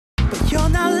but you're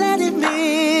not letting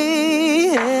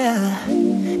me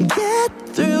get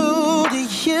through to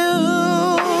you.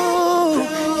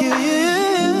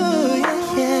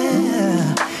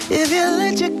 If you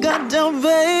let your guard down,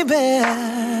 baby,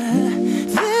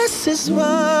 this is what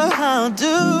I'll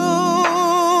do.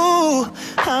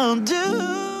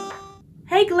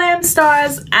 Hey Glam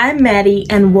Stars, I'm Mattie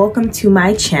and welcome to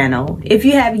my channel. If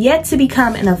you have yet to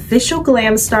become an official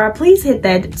Glam Star, please hit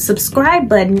that subscribe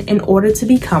button in order to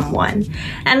become one.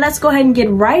 And let's go ahead and get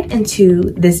right into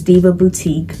this Diva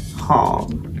Boutique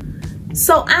haul.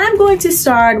 So I'm going to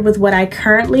start with what I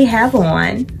currently have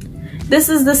on. This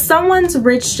is the Someone's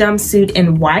Rich jumpsuit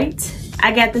in white.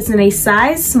 I got this in a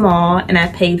size small and I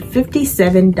paid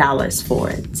 $57 for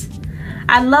it.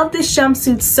 I love this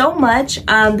jumpsuit so much.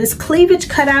 This cleavage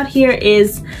cutout here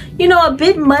is, you know, a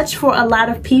bit much for a lot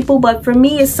of people, but for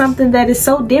me it's something that is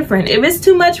so different. If it's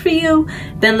too much for you,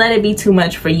 then let it be too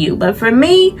much for you. But for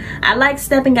me, I like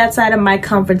stepping outside of my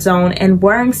comfort zone and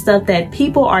wearing stuff that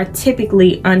people are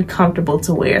typically uncomfortable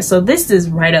to wear. So this is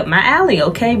right up my alley,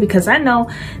 okay? Because I know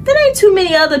there ain't too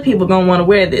many other people gonna wanna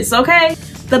wear this, okay?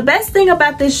 The best thing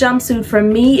about this jumpsuit for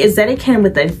me is that it came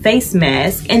with a face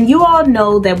mask, and you all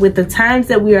know that with the times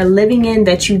that we are living in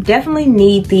that you definitely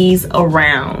need these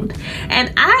around.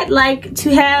 And I'd like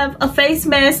to have a face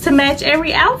mask to match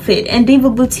every outfit, and Diva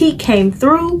Boutique came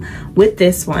through with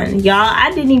this one. Y'all,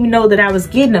 I didn't even know that I was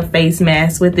getting a face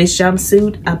mask with this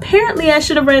jumpsuit. Apparently I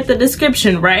should have read the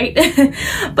description, right?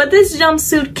 But this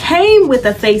jumpsuit came with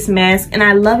a face mask and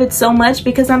I love it so much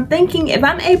because I'm thinking if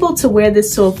I'm able to wear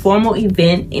this to a formal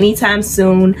event anytime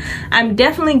soon, I'm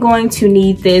definitely going to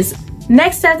need this.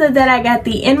 Next after that, I got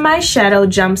the In My Shadow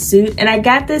jumpsuit and I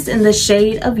got this in the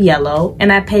shade of yellow and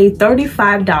I paid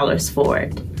 $35 for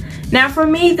it. Now for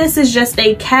me, this is just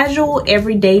a casual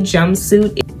everyday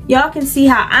jumpsuit. Y'all can see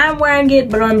how I'm wearing it,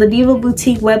 but on the Diva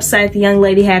Boutique website, the young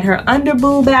lady had her under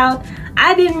boob out.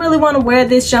 I didn't really want to wear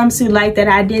this jumpsuit like that.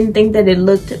 I didn't think that it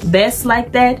looked best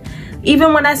like that.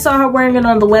 Even when I saw her wearing it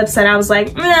on the website, I was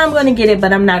like, I'm gonna get it,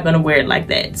 but I'm not gonna wear it like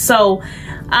that. So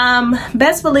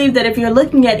best believe that if you're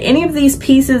looking at any of these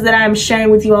pieces that I'm sharing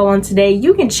with you all on today,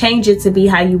 you can change it to be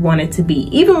how you want it to be.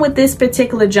 Even with this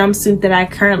particular jumpsuit that I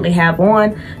currently have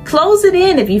on, close it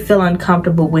in if you feel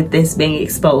uncomfortable with this being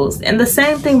exposed. And the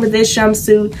same thing with this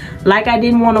jumpsuit. Like I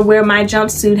didn't want to wear my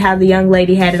jumpsuit how the young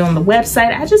lady had it on the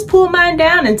website, I just pulled mine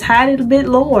down and tied it a bit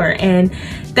lower, and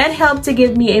that helped to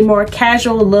give me a more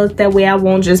casual look. That way I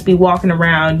won't just be walking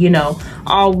around, you know,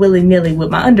 all willy-nilly with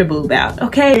my underboob out,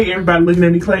 okay? Everybody looking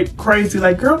at me crazy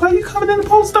like, girl, why you coming in the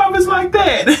post office like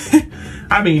that?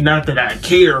 I mean, not that I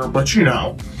care, but you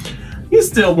know, you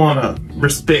still want to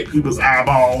respect people's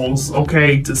eyeballs,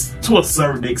 okay, to a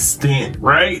certain extent,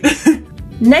 right?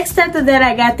 Next after that,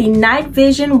 I got the Night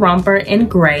Vision romper in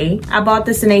gray. I bought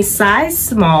this in a size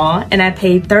small and I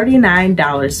paid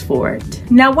 $39 for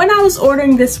it. Now, when I was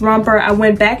ordering this romper, I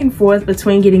went back and forth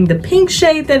between getting the pink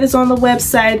shade that is on the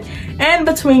website and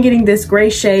between getting this gray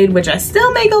shade, which I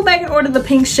still may go back and order the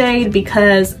pink shade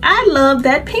because I love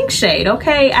that pink shade,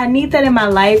 okay? I need that in my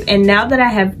life, and now that I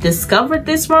have discovered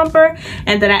this romper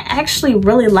and that I actually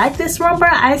really like this romper,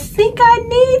 I think I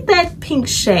need that pink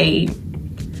shade.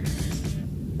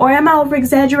 Or am I over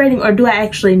exaggerating, or do I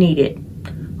actually need it?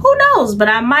 Who knows, but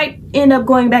I might end up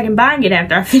going back and buying it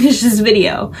after I finish this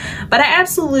video. But I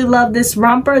absolutely love this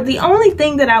romper. The only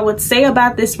thing that I would say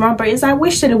about this romper is I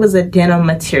wish that it was a denim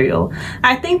material.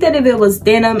 I think that if it was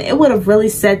denim, it would have really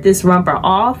set this romper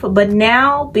off. But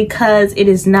now, because it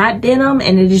is not denim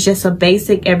and it is just a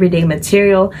basic everyday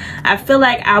material, I feel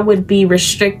like I would be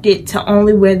restricted to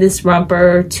only wear this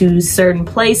romper to certain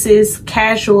places,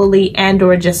 casually and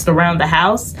or just around the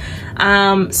house.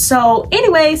 So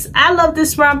anyways, I love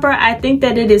this romper. I think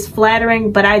that it is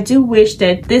flattering, but I do wish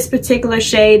that this particular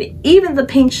shade, even the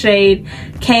pink shade,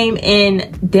 came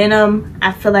in denim.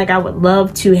 I feel like I would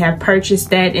love to have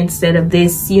purchased that instead of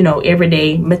this, you know,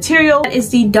 everyday material. That is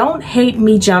the Don't Hate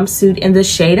Me jumpsuit in the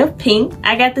shade of pink.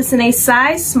 I got this in a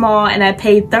size small and I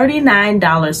paid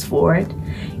 $39 for it.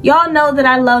 Y'all know that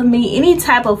I love me any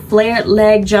type of flared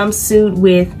leg jumpsuit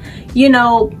with, you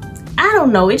know, I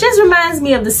don't know, it just reminds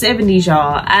me of the 70s,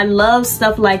 y'all. I love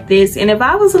stuff like this, and if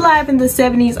I was alive in the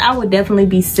 70s, I would definitely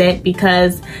be set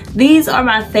because these are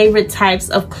my favorite types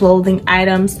of clothing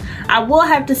items. I will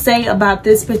have to say about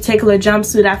this particular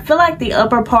jumpsuit, I feel like the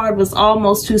upper part was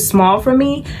almost too small for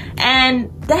me,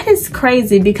 and that is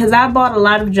crazy because I bought a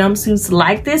lot of jumpsuits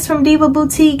like this from Diva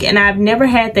Boutique and I've never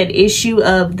had that issue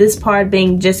of this part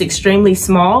being just extremely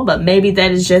small, but maybe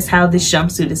that is just how this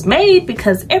jumpsuit is made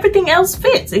because everything else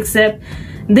fits except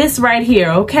this right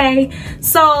here, okay?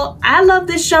 So I love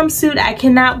this jumpsuit. I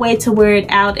cannot wait to wear it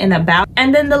out and about.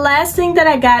 And then the last thing that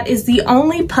I got is the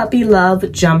Only Puppy Love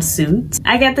jumpsuit.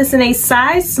 I got this in a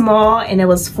size small and it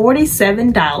was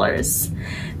 $47.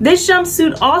 This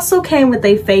jumpsuit also came with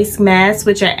a face mask,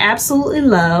 which I absolutely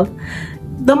love.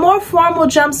 The more formal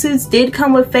jumpsuits did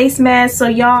come with face masks, so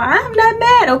y'all, I'm not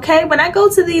mad, okay? When I go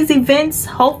to these events,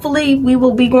 hopefully we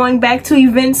will be going back to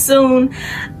events soon,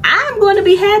 I'm going to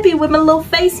be happy with my little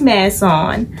face mask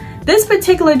on. This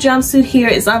particular jumpsuit here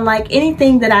is unlike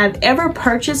anything that I've ever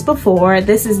purchased before.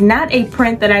 This is not a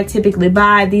print that I typically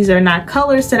buy. These are not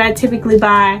colors that I typically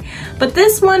buy. But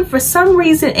this one, for some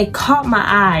reason, it caught my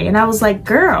eye. And I was like,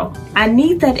 girl, I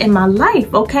need that in my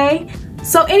life, okay?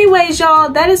 So anyways, y'all,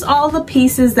 that is all the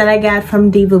pieces that I got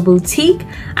from Diva Boutique.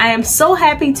 I am so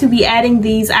happy to be adding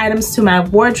these items to my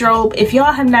wardrobe. If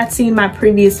y'all have not seen my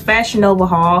previous Fashion Nova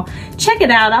haul, check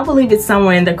it out. I will leave it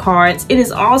somewhere in the cards. It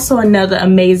is also another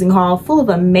amazing haul full of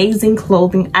amazing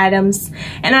clothing items.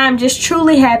 And I'm just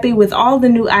truly happy with all the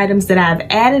new items that I've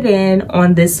added in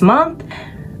on this month.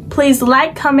 Please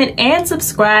like, comment, and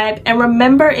subscribe. And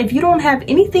remember, if you don't have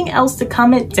anything else to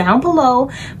comment down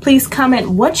below, please comment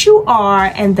what you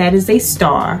are, and that is a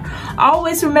star.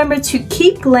 Always remember to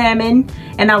keep glamming,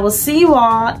 and I will see you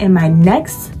all in my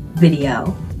next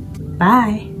video.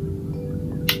 Bye.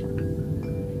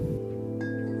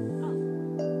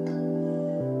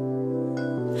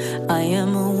 I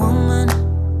am a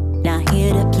woman, not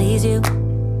here to please you.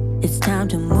 It's time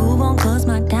to move on, cause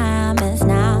my time